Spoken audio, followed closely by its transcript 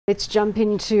Let's jump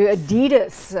into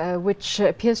Adidas, which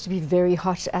appears to be very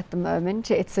hot at the moment.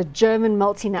 It's a German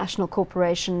multinational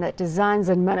corporation that designs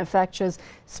and manufactures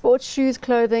sports shoes,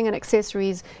 clothing and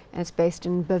accessories, and it's based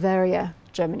in Bavaria,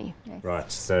 Germany. Yes.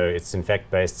 Right, so it's in fact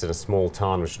based in a small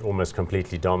town which almost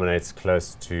completely dominates,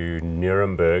 close to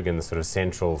Nuremberg in the sort of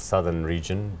central southern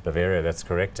region, Bavaria, that's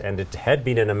correct. And it had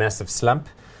been in a massive slump.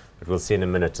 But we'll see in a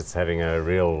minute, it's having a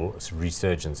real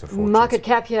resurgence of fortunes. Market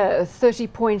cap here,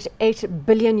 30.8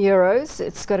 billion euros.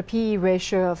 It's got a PE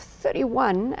ratio of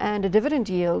 31 and a dividend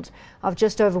yield of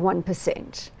just over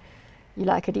 1%. You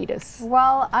like Adidas?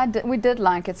 Well, we did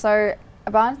like it. So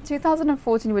about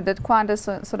 2014, we did quite a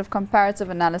sort of comparative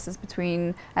analysis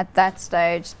between, at that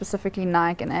stage, specifically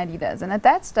Nike and Adidas. And at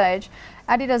that stage,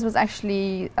 Adidas was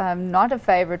actually not a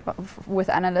favorite with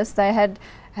analysts. They had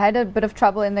a bit of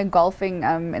trouble in their golfing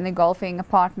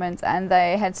apartment, and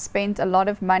they had spent a lot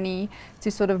of money to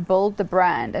sort of build the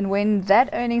brand. And when that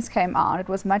earnings came out, it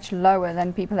was much lower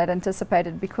than people had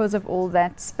anticipated because of all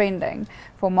that spending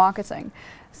for marketing.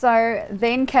 So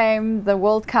then came the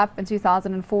World Cup in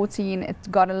 2014. It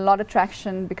got a lot of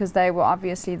traction because they were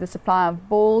obviously the supplier of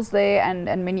balls there and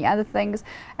many other things.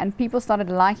 And people started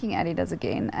liking Adidas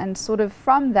again. And sort of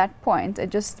from that point, it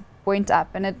just went up.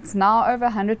 And it's now over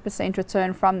 100%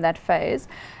 return from that phase.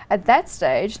 At that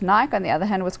stage, Nike, on the other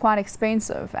hand, was quite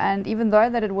expensive. And even though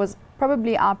that it was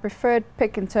probably our preferred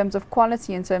pick in terms of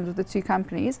quality, in terms of the two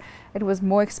companies, it was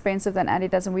more expensive than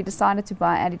Adidas, and we decided to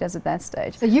buy Adidas at that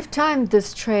stage. So you've timed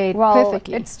this trade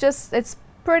perfectly. It's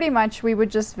pretty much, we were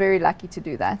just very lucky to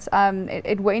do that.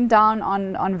 It went down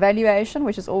on valuation,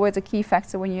 which is always a key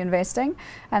factor when you're investing.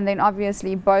 And then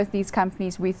obviously both these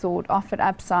companies we thought offered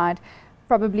upside.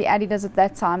 Probably Adidas at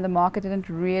that time, the market didn't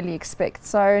really expect.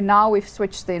 So now we've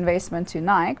switched the investment to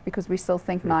Nike because we still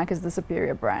think Nike is the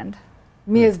superior brand.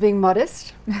 Mia's being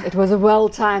modest. It was a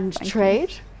well-timed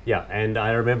trade. Yeah, and I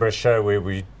remember a show where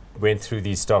we went through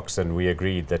these stocks and we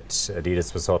agreed that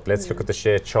Adidas was hot. Let's look at the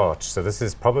share chart. So this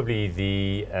is probably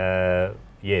the,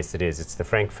 yes it is, it's the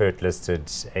Frankfurt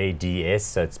listed ADS,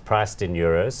 so it's priced in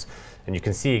euros. And you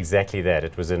can see exactly that.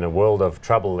 It was in a world of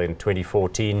trouble in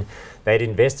 2014. They'd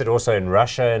invested also in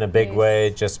Russia in a big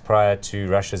way just prior to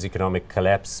Russia's economic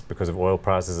collapse because of oil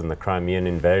prices and the Crimean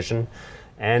invasion.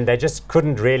 And they just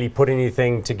couldn't really put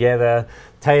anything together.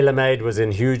 TaylorMade was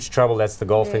in huge trouble, that's the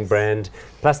golfing brand.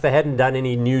 Plus they hadn't done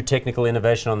any new technical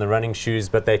innovation on the running shoes,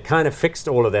 but they kind of fixed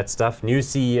all of that stuff. New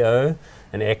CEO,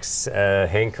 an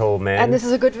ex-Henkel man. And this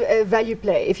is a good value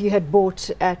play if you had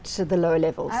bought at the lower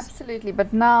levels. Absolutely,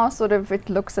 but now sort of it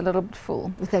looks a little bit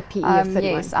full. With that PE of 31.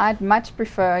 Yes, I'd much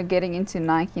prefer getting into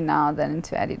Nike now than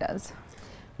into Adidas.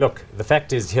 Look, the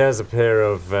fact is, here's a pair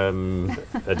of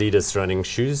Adidas running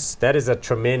shoes. That is a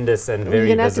tremendous and very visible brand.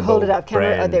 You're going to have to hold it up,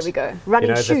 camera. Oh, there we go.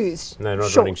 Running shoes. No, not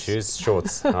shorts. Running shoes,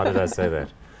 shorts. How did I say that?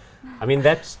 I mean,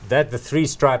 the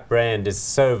three-stripe brand is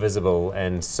so visible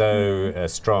and so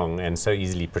strong and so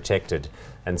easily protected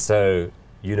and so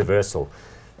universal.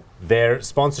 Their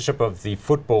sponsorship of the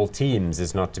football teams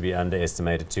is not to be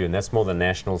underestimated too, and that's more than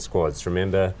national squads.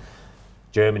 Remember,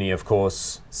 Germany, of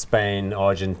course, Spain,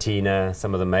 Argentina,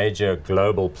 some of the major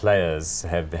global players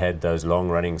have had those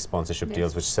long-running sponsorship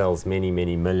deals, which sells many,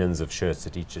 many millions of shirts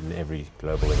at each and every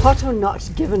global event. Hot or not,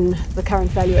 given the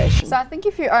current valuation? So I think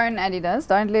if you own Adidas,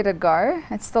 don't let it go.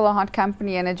 It's still a hot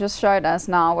company, and it just showed us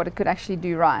now what it could actually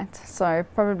do right. So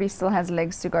probably still has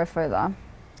legs to go further.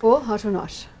 Or hot or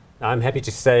not? I'm happy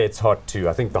to say it's hot too.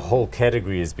 I think the whole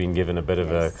category has been given a bit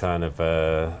of a kind of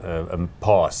a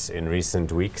pass in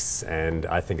recent weeks, and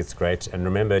I think it's great. And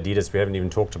remember, Adidas, we haven't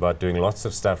even talked about doing lots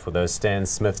of stuff with those Stan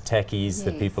Smith tackies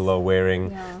that people are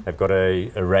wearing. They've got a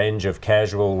range of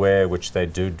casual wear, which they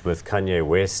did with Kanye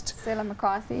West. Stella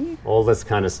McCarthy. All this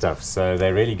kind of stuff. So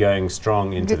they're really going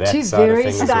strong into that side of things. Two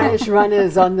very stylish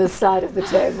runners on this side of the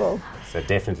table. So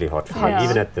definitely hot for me,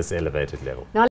 even at this elevated level. Now